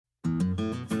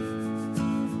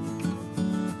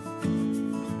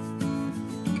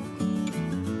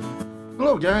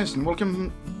Hello guys, and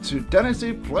welcome to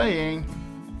Denasy playing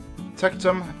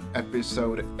Tectum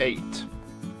episode 8.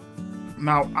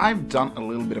 Now, I've done a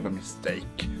little bit of a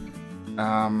mistake.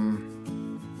 Oh,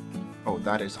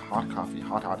 that is hot coffee,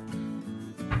 hot.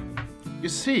 You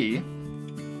see,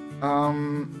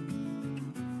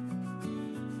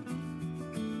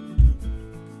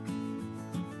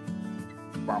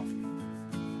 wow.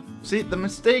 See, the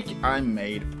mistake I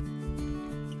made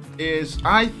is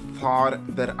I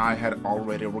thought that I had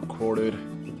already recorded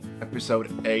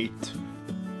episode 8.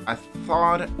 I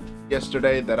thought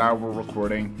yesterday that I were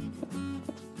recording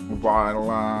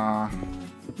while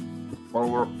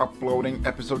we're uploading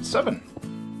episode 7.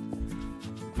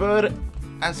 But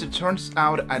as it turns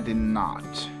out, I did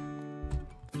not.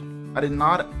 I did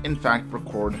not, in fact,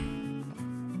 record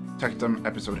Tectum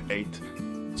episode 8.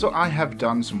 So I have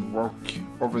done some work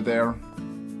over there.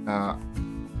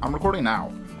 I'm recording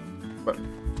now, but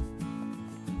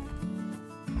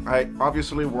I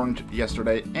obviously weren't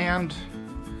yesterday, and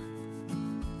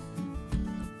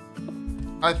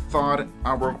I thought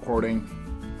I were recording,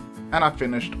 and I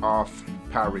finished off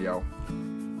Pario.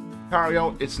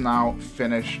 Pario is now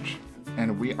finished,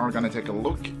 and we are gonna take a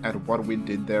look at what we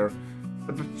did there.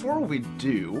 But before we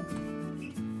do,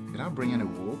 did I bring any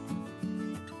wool?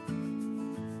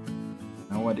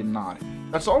 No, I did not.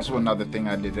 That's also another thing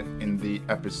I did in the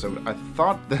episode. I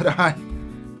thought that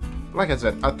like I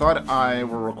said, I thought I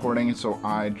were recording, so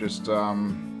I just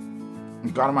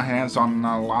got my hands on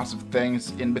lots of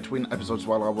things in between episodes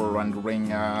while I were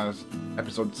rendering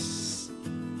episode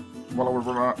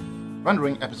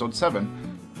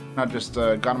 7. I just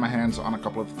got my hands on a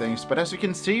couple of things, but as you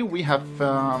can see, we have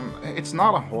it's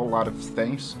not a whole lot of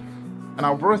things, and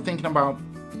I were thinking about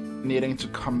needing to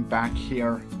come back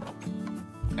here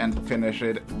and finish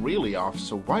it really off.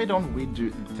 So why don't we do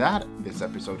that this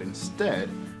episode instead?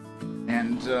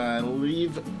 And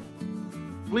leave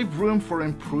room for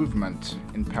improvement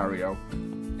in Pario,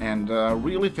 and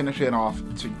really finish it off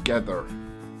together.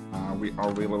 We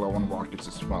are really low on rockets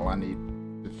as well. I need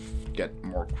to get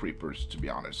more creepers, to be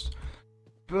honest.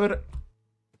 But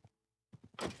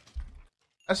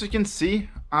as you can see,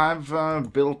 I've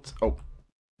built a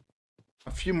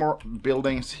few more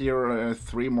buildings here,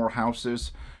 3 more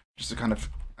houses, just to kind of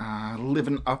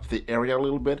liven up the area a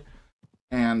little bit.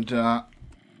 And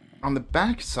on the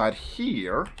back side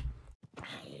here,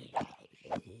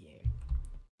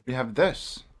 we have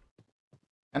this.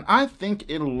 And I think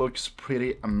it looks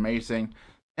pretty amazing.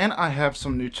 And I have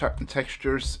some new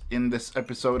textures in this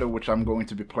episode, which I'm going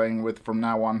to be playing with from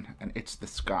now on. And it's the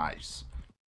skies.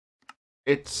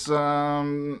 It's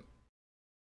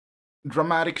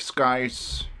dramatic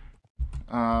skies,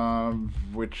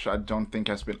 which I don't think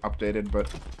has been updated, but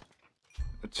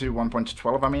to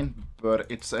 1.12, I mean. But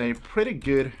it's a pretty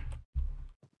good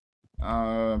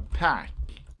pack,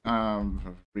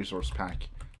 resource pack.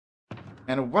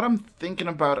 And what I'm thinking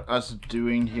about us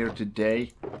doing here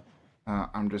today,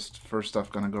 I'm just first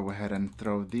off gonna go ahead and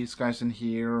throw these guys in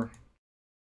here,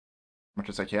 much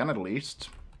as I can at least.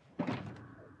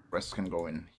 Rest can go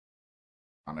in,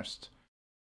 honest.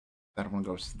 That one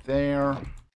goes there.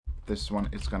 This one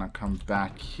is gonna come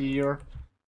back here,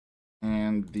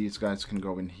 and these guys can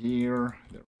go in here.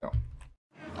 There we go.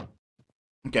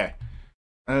 Okay.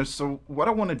 So what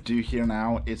I want to do here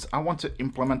now is I want to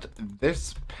implement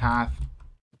this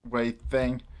pathway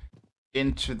thing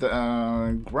into the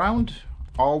ground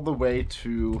all the way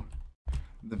to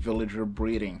the villager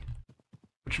breeding,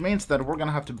 which means that we're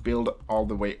gonna have to build all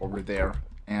the way over there,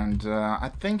 and I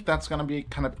think that's gonna be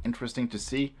kind of interesting to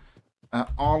see.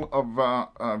 All of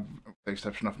the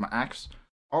exception of my axe,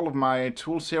 all of my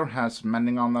tools here has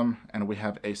mending on them, and we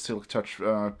have a silk touch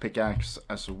pickaxe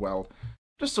as well,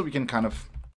 just so we can kind of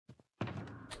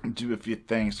do a few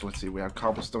things. Let's see, we have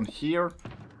cobblestone here,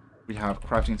 we have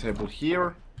crafting table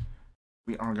here.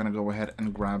 We are gonna go ahead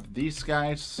and grab these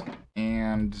guys,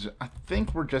 and I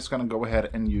think we're just gonna go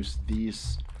ahead and use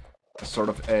these as sort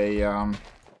of a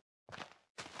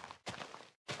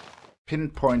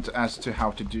pinpoint as to how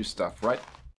to do stuff, right?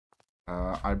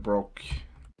 I broke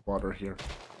water here.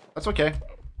 That's okay.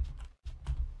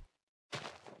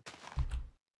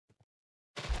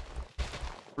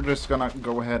 We're just gonna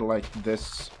go ahead like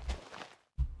this.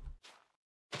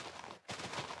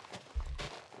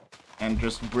 And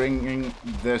just bringing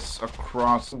this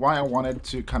across. Why I wanted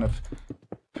to kind of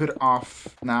put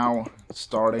off now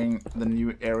starting the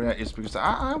new area is because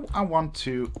I want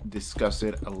to discuss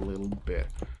it a little bit.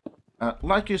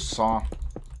 Like you saw,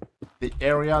 the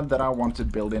area that I want to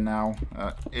build in now,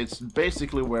 it's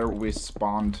basically where we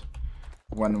spawned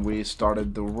when we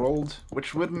started the world,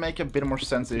 which would make a bit more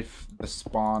sense if the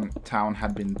spawn town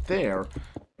had been there.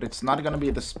 But it's not gonna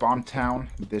be the spawn town.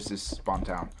 This is spawn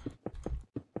town.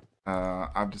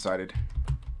 I decided.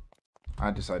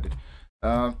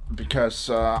 Because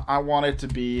I want it to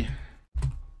be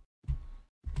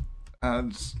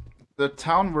the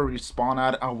town where you spawn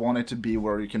at. I want it to be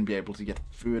where you can be able to get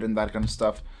food and that kind of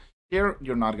stuff. Here,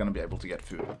 you're not gonna be able to get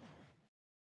food.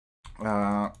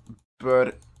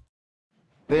 But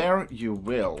there you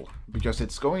will, because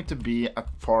it's going to be a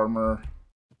farmer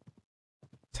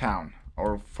town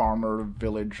or farmer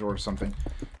village or something.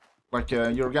 Like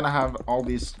you're gonna have all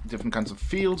these different kinds of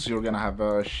fields. You're gonna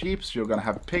have sheep. You're gonna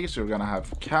have pigs. You're gonna have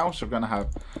cows. You're gonna have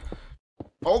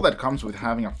all that comes with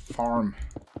having a farm.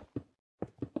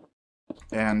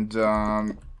 And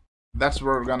that's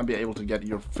where we're gonna be able to get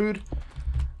your food,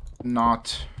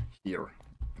 not here.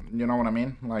 You know what I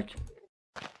mean? Like,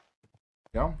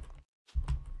 go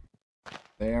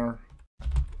there,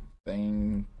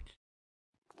 thing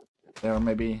there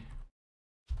maybe.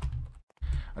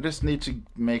 I just need to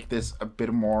make this a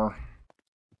bit more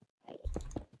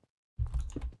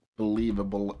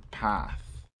believable path.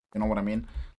 You know what I mean?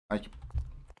 Like,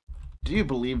 do you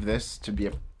believe this to be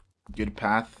a good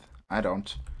path? I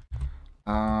don't.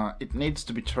 It needs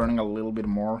to be turning a little bit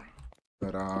more,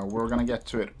 but we're gonna get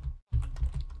to it.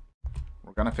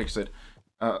 We're gonna fix it.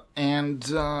 And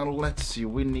let's see,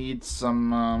 we need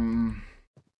some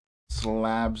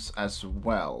slabs as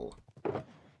well.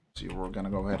 So we're gonna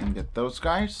go ahead and get those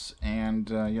guys, and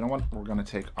you know what? We're gonna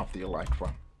take off the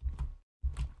Elytra.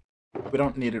 We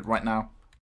don't need it right now.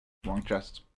 Wrong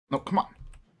chest. No, come on.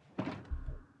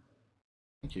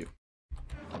 Thank you.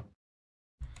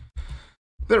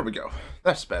 There we go.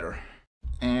 That's better.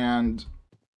 And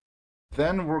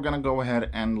then we're gonna go ahead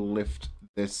and lift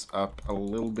this up a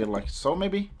little bit like so,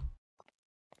 maybe.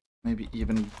 Maybe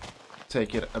even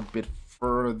take it a bit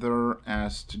further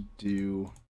as to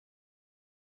do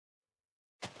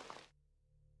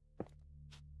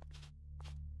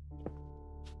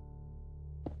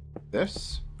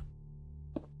this.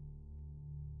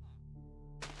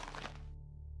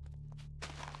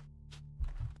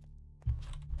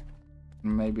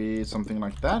 Maybe something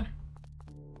like that.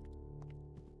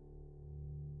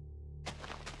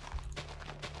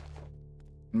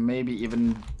 Maybe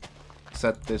even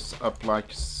set this up like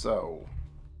so.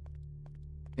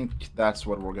 I think that's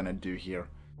what we're gonna do here.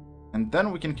 And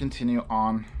then we can continue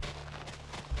on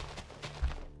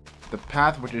the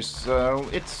path, which is,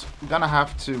 it's gonna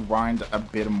have to wind a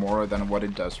bit more than what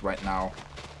it does right now.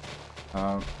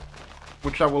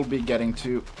 Which I will be getting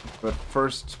to, but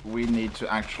first we need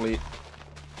to actually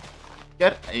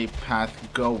get a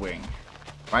path going,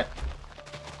 right?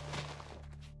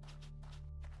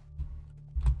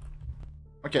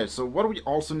 Okay, so what we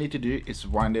also need to do is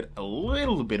wind it a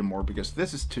little bit more, because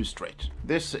this is too straight.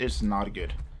 This is not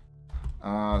good.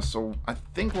 So I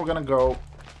think we're gonna go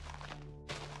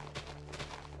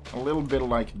a little bit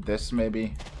like this,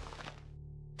 maybe.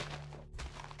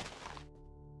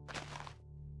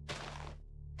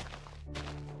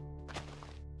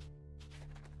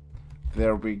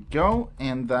 There we go,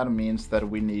 and that means that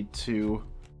we need to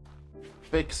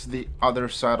fix the other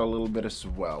side a little bit as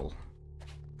well.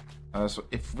 So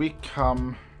if we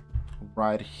come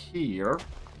right here,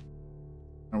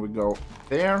 and we go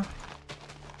there,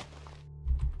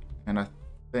 and I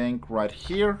think right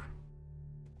here,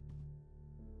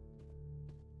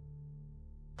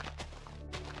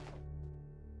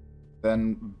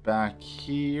 then back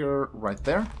here, right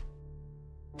there.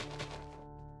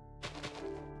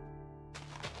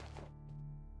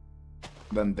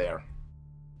 Then there.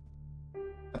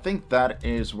 I think that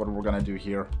is what we're gonna do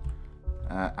here.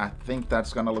 I think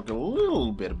that's gonna look a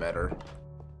little bit better.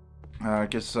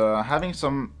 Because having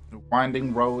some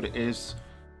winding road is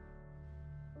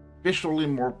visually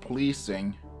more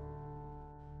pleasing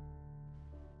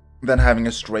than having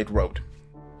a straight road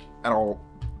at all,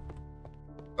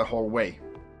 the whole way,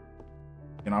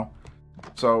 you know.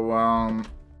 So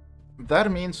that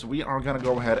means we are gonna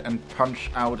go ahead and punch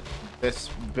out this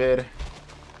bit,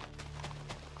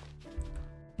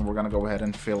 and we're gonna go ahead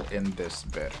and fill in this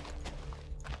bit.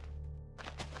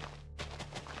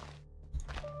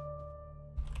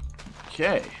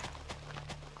 Okay.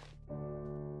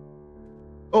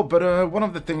 Oh, but one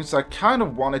of the things I kind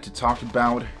of wanted to talk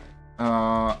about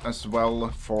as well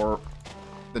for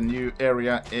the new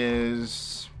area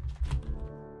is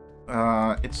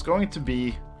it's going to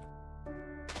be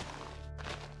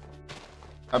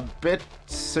a bit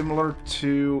similar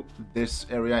to this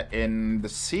area in the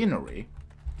scenery.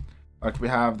 Like, we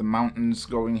have the mountains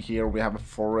going here, we have a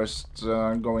forest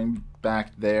going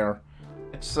back there.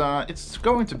 it's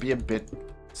going to be a bit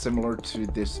similar to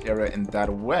this area in that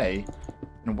way.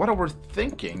 And what I was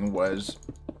thinking was,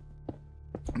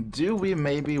 do we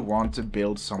maybe want to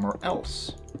build somewhere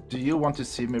else? Do you want to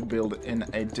see me build in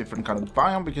a different kind of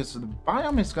biome? Because the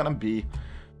biome is gonna be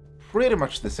pretty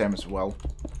much the same as well.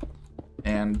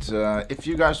 And if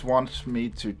you guys want me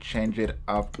to change it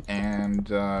up and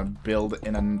build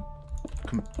in a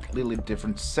completely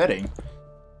different setting,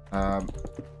 I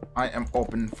am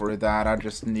open for that. I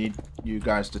just need you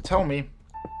guys to tell me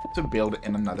to build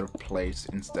in another place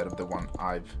instead of the one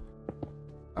I've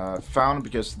found,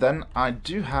 because then I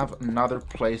do have another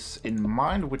place in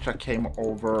mind which I came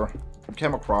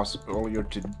across earlier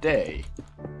today.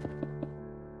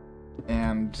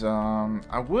 And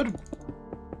I wouldn't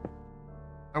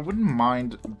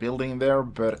mind building there,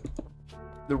 but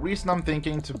the reason I'm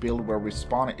thinking to build where we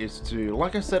spawn is to,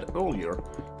 like I said earlier,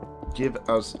 give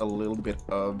us a little bit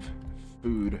of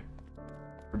food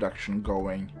production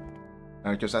going,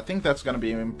 because I think that's going to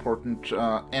be important.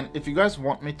 And if you guys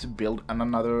want me to build in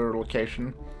another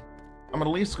location, I'm at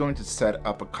least going to set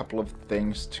up a couple of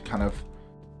things to kind of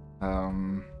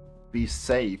be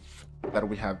safe, that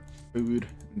we have food,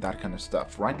 that kind of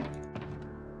stuff, right?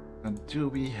 And do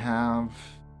we have...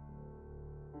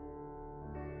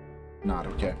 Not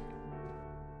okay.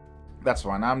 That's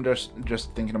fine. I'm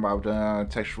just thinking about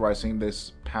texturizing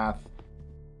this path,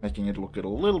 making it look a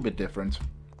little bit different,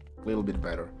 a little bit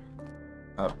better.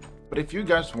 But if you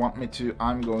guys want me to,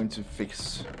 I'm going to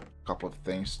fix a couple of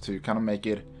things to kind of make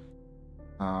it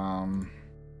a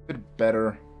bit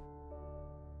better.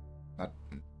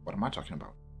 What am I talking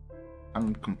about?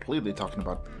 I'm completely talking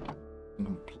about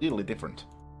something completely different.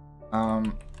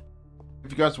 If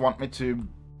you guys want me to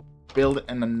build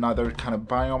in another kind of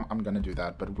biome, I'm gonna do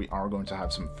that, but we are going to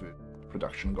have some food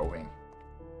production going.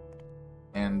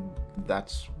 And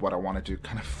that's what I wanted to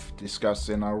kind of discuss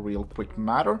in a real quick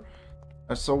matter.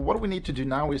 So what we need to do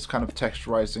now is kind of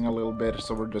texturizing a little bit,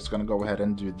 so we're just gonna go ahead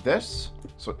and do this.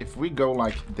 So if we go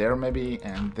like there maybe,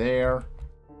 and there,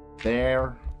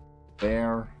 there,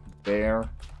 there, there,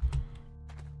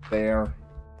 there,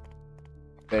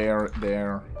 there,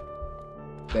 there,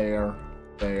 there,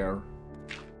 there.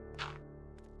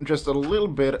 Just a little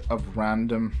bit of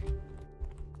random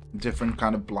different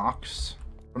kind of blocks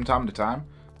from time to time.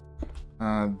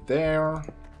 There.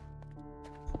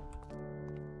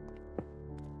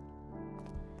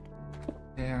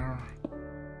 There.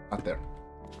 Not there.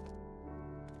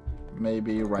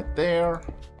 Maybe right there.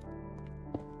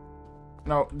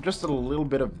 No, just a little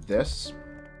bit of this.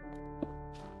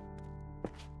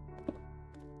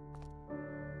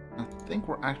 I think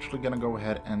we're actually gonna go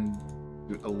ahead and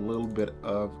do a little bit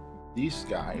of these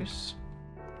guys.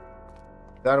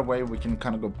 That way we can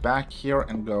kind of go back here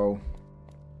and go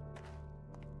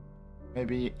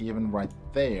maybe even right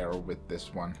there with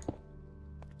this one.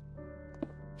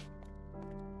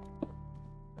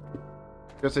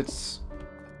 Because it's...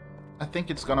 I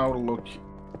think it's gonna look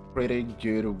pretty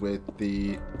good with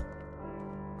the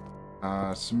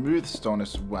smooth stone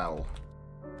as well.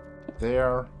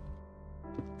 There.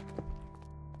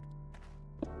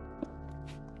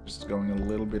 Just going a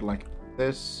little bit like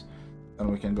this. Then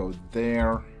we can go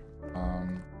there.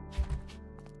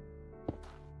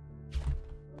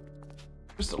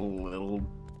 Just a little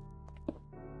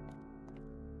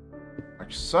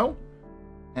like so.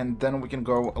 And then we can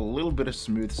go a little bit of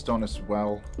smooth stone as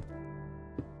well.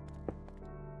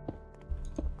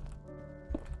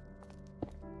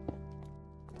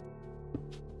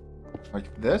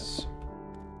 Like this.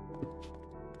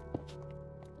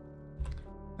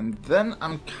 And then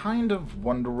I'm kind of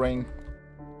wondering,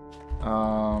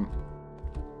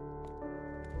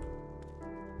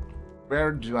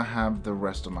 where do I have the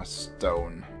rest of my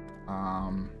stone?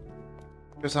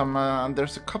 Because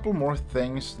there's a couple more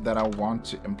things that I want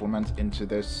to implement into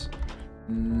this.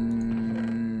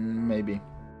 Maybe.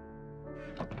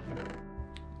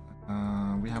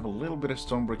 We have a little bit of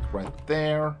stone brick right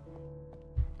there.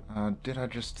 Did I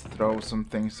just throw some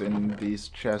things in these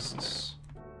chests?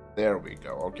 There we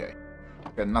go, okay.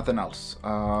 Okay, nothing else.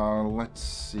 Let's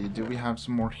see, do we have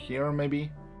some more here,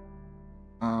 maybe?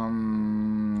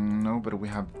 No, but we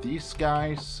have these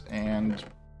guys, and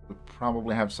we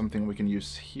probably have something we can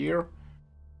use here.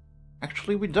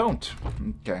 Actually, we don't.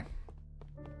 Okay.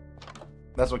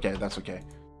 That's okay, that's okay.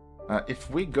 If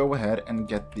we go ahead and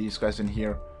get these guys in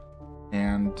here,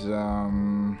 and,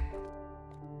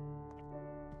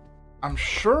 I'm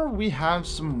sure we have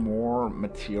some more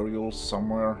materials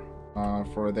somewhere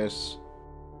for this.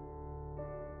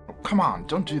 Oh, come on,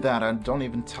 don't do that. I don't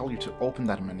even tell you to open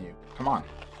that menu. Come on.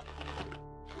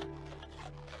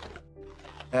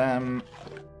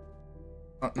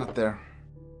 Oh, not there.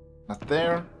 Not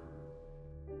there.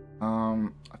 I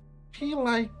feel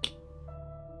like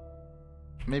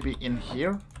maybe in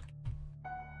here.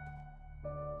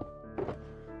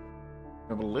 We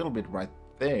have a little bit right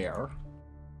there.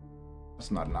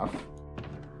 That's not enough.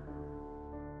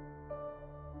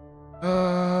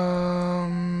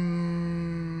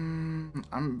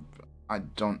 I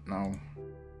don't know.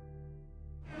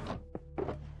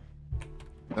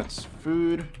 That's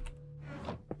food.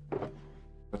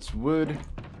 That's wood.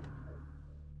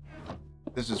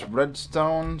 This is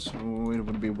redstone, so it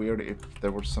would be weird if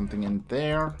there was something in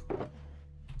there.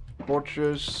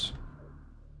 Torches.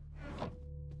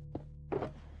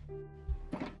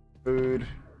 Food.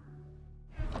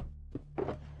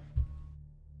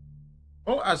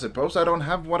 Well, I suppose I don't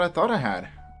have what I thought I had.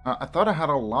 I thought I had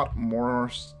a lot more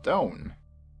stone.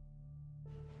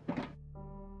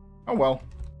 Oh well,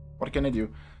 what can I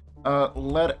do?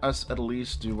 Let us at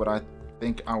least do what I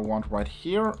think I want right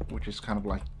here, which is kind of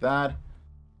like that.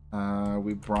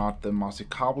 We brought the mossy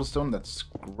cobblestone, that's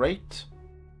great.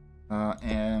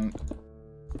 And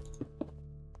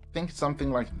I think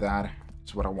something like that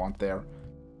is what I want there.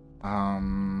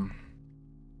 Then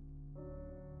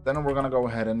we're gonna go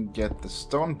ahead and get the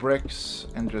stone bricks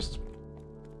and just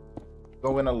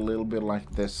go in a little bit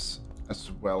like this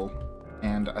as well.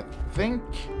 And I think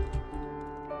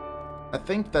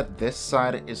that this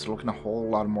side is looking a whole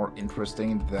lot more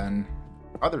interesting than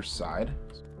the other side.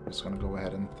 So I'm just gonna go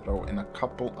ahead and throw in a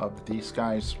couple of these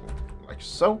guys like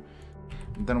so.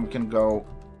 And then we can go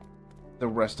the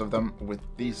rest of them with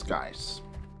these guys.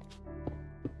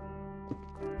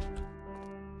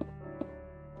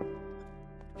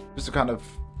 Just to kind of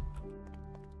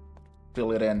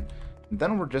fill it in. And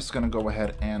then we're just gonna go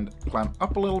ahead and climb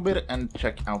up a little bit and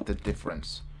check out the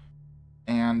difference.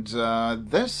 And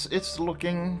this is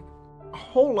looking a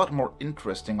whole lot more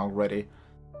interesting already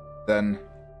than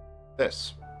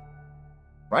this.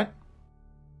 Right?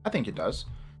 I think it does.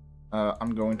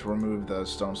 I'm going to remove the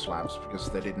stone slabs because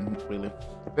they didn't really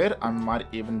fit. I might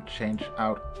even change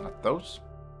out not those.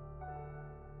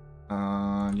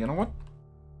 You know what?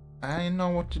 I know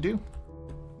what to do.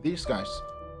 These guys.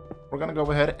 We're gonna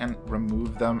go ahead and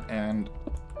remove them and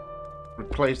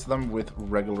replace them with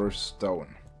regular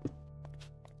stone.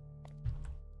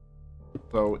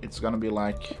 So it's gonna be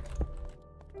like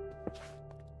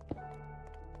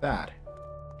that.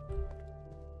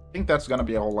 I think that's gonna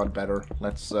be a whole lot better.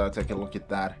 Let's take a look at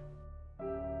that.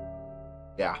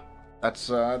 Yeah, that's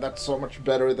so much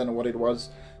better than what it was.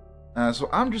 So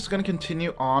I'm just gonna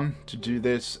continue on to do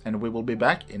this, and we will be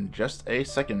back in just a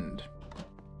second.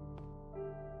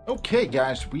 Okay,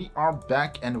 guys, we are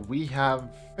back, and we have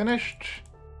finished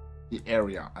the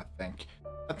area, I think.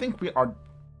 I think we are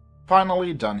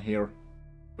finally done here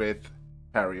with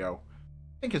Pario.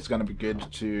 I think it's gonna be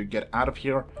good to get out of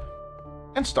here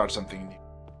and start something new.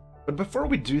 But before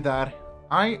we do that,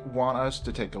 I want us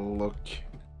to take a look,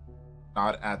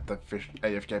 not at the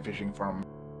AFK fishing farm.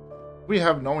 We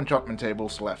have no enchantment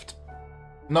tables left.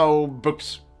 No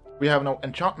books. We have no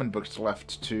enchantment books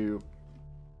left to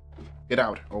get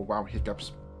out. Oh wow,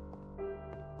 hiccups.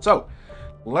 So,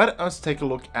 let us take a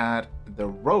look at the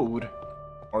road,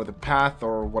 or the path,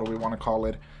 or what do we want to call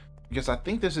it, because I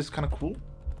think this is kind of cool.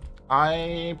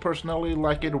 I personally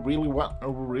like it really well,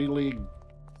 really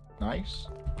nice,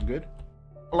 good.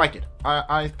 I like it.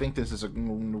 I think this is a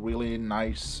really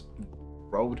nice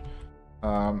road.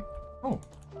 Oh,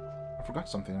 I forgot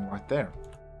something right there.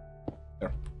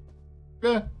 There.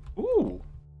 Yeah. Ooh.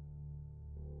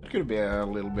 It could be a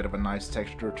little bit of a nice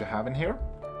texture to have in here.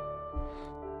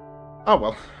 Oh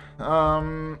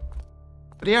well.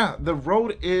 But yeah, the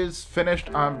road is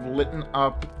finished. I've lit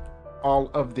up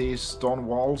all of these stone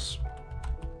walls.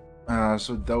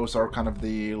 So those are kind of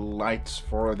the lights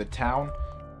for the town.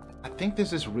 I think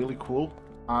this is really cool.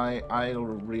 I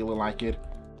really like it.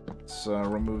 Let's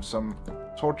remove some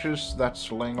torches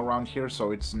that's laying around here,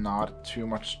 so it's not too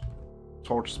much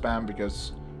torch spam,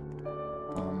 because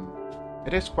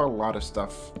it is quite a lot of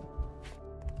stuff.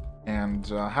 And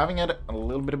having it a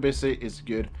little bit busy is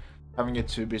good. Having it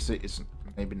too busy is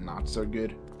maybe not so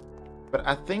good. But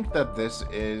I think that this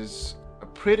is a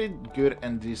pretty good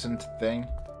and decent thing.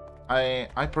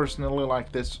 I personally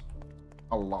like this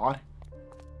a lot.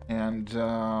 And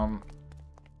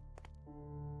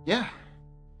yeah.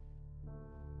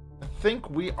 I think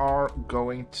we are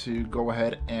going to go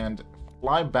ahead and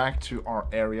fly back to our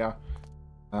area.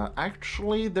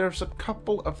 Actually, there's a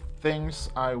couple of things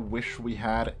I wish we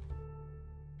had,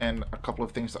 and a couple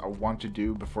of things that I want to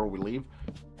do before we leave.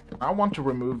 I want to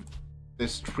remove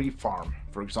this tree farm,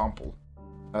 for example.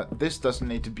 This doesn't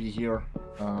need to be here.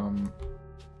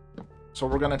 So So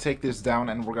we're gonna take this down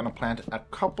and we're gonna plant a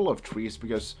couple of trees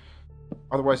because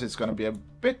otherwise it's gonna be a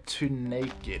bit too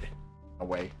naked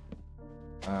away.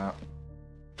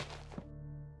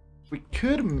 We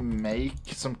could make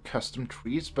some custom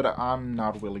trees, but I'm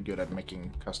not really good at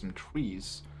making custom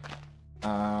trees.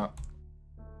 I'm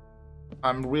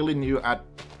really new at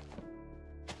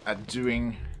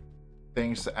doing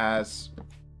things as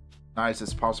nice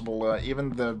as possible. Even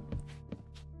the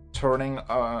turning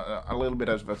a little bit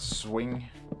of a swing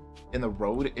in the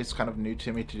road is kind of new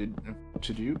to me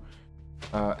to do.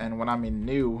 And when I mean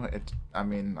new, I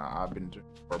mean I've been doing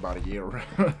it for about a year.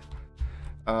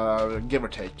 Give or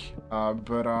take.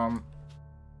 But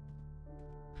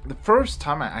the first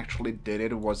time I actually did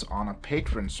it was on a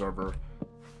Patreon server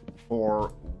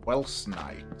for Wells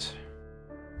Night.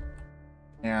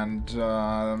 And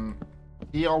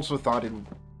he also thought it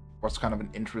was kind of an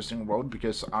interesting road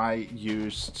because I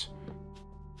used,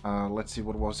 let's see,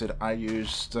 what was it? I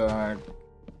used a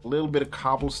little bit of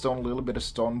cobblestone, a little bit of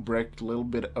stone brick, a little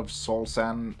bit of soul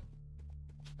sand,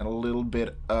 and a little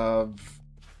bit of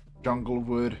jungle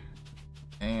wood,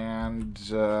 and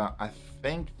I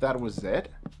think that was it.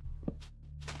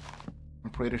 I'm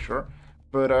pretty sure.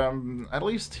 But at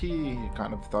least he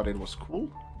kind of thought it was cool.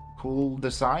 Cool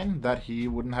design that he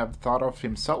wouldn't have thought of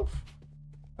himself.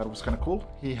 That was kind of cool.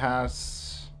 He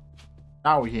has...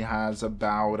 Now he has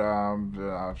about,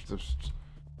 I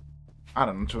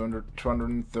don't know,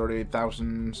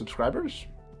 230,000 subscribers?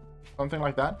 Something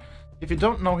like that. If you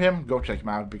don't know him, go check him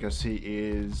out because he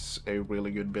is a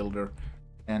really good builder.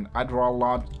 And I draw a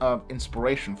lot of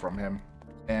inspiration from him.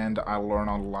 And I learn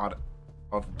a lot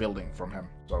of building from him.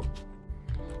 So,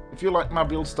 if you like my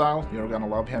build style, you're gonna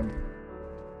love him.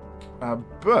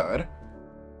 But,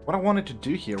 what I wanted to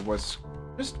do here was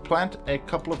just plant a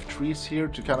couple of trees here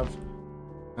to kind of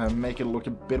make it look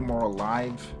a bit more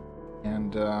alive.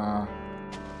 And,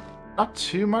 not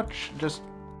too much, just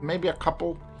maybe a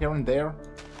couple here and there.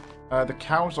 The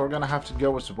cows are gonna have to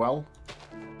go as well.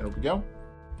 There we go.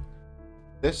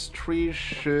 This tree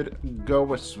should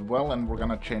go as well, and we're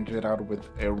gonna change it out with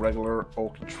a regular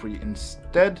oak tree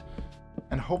instead.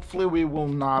 And hopefully we will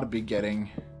not be getting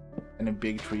any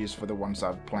big trees for the ones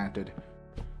I've planted.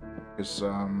 Because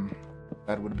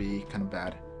that would be kind of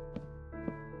bad.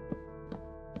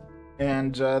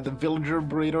 And the villager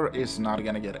breeder is not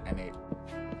gonna get any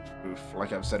roof,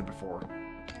 like I've said before.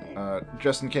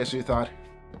 Just in case you thought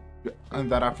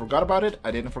that I forgot about it,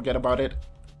 I didn't forget about it.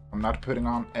 I'm not putting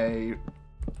on a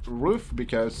roof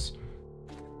because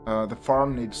the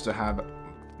farm needs to have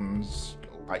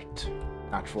light,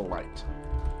 natural light.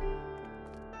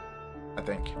 I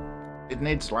think it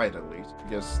needs light at least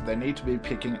because they need to be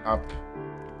picking up.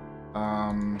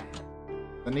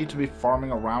 They need to be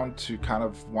farming around to kind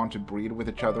of want to breed with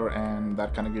each other and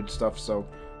that kind of good stuff. So,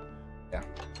 yeah.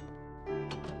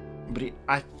 But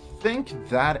I think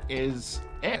that is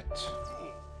it.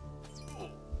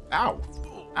 Ow!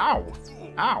 Ow!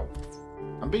 Ow!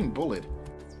 I'm being bullied.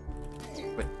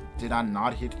 Wait, did I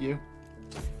not hit you?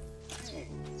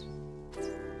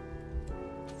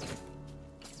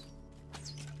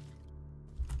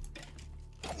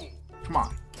 Come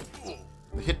on.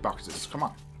 The hitboxes, come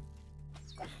on.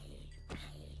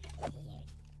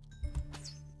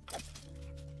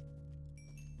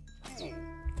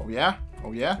 Oh yeah?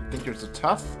 Oh yeah? Think you're so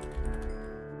tough?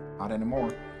 Not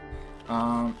anymore.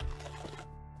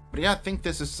 But yeah, I think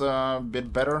this is a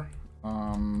bit better.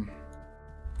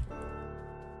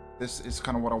 This is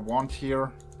kind of what I want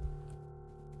here.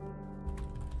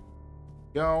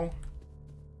 Go.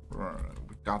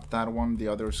 We got that one. The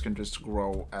others can just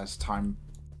grow as time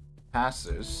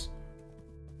passes.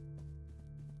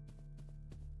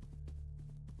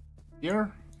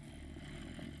 Here.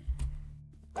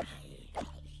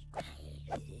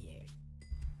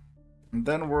 And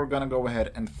then we're gonna go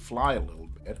ahead and fly a little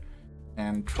bit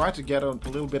and try to get a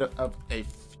little bit of a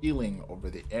feeling over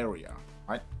the area,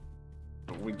 right?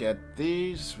 We get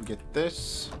these, we get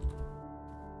this,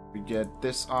 we get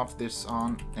this off, this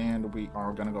on, and we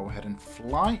are gonna go ahead and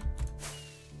fly.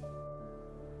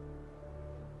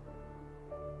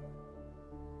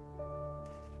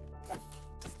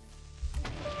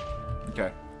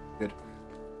 Okay, good.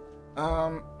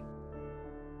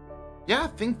 Yeah, I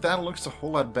think that looks a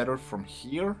whole lot better from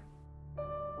here.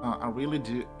 I really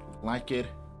do like it.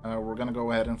 We're gonna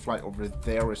go ahead and fly over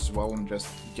there as well and just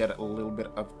get a little bit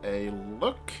of a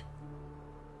look.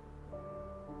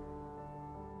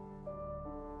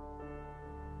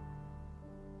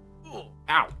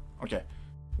 Ow! Okay,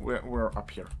 we're up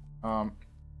here.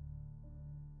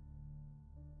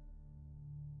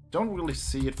 Don't really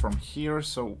see it from here,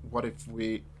 so what if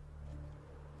we...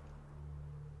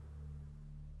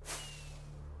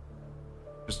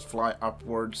 just fly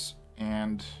upwards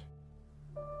and...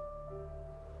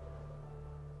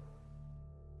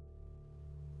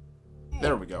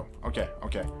 There we go. Okay,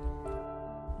 okay.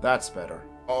 That's better.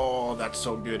 Oh, that's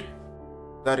so good.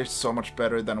 That is so much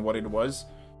better than what it was.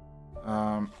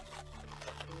 I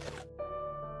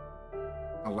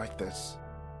like this.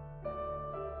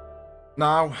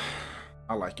 Now,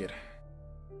 I like it.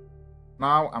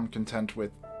 Now I'm content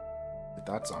with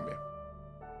that zombie.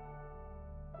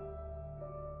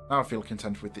 Now I feel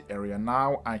content with the area.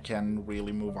 Now I can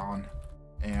really move on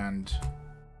and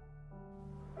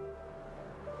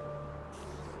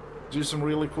do some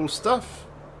really cool stuff.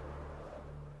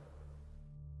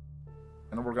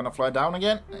 And we're gonna fly down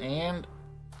again, and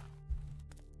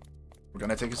we're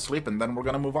gonna take a sleep, and then we're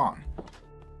gonna move on.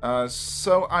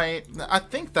 So I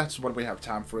think that's what we have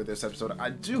time for this episode. I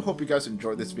do hope you guys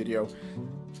enjoyed this video.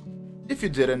 If you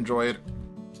did enjoy it,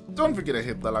 don't forget to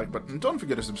hit the like button. Don't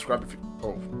forget to subscribe if you...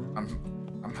 Oh,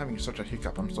 I'm having such a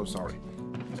hiccup. I'm so sorry.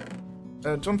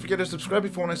 Don't forget to subscribe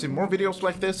if you want to see more videos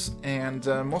like this. And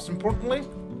most importantly,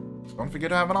 don't forget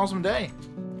to have an awesome day.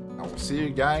 I will see you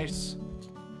guys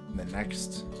in the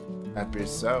next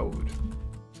episode.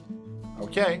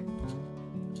 Okay.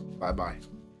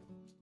 Bye-bye.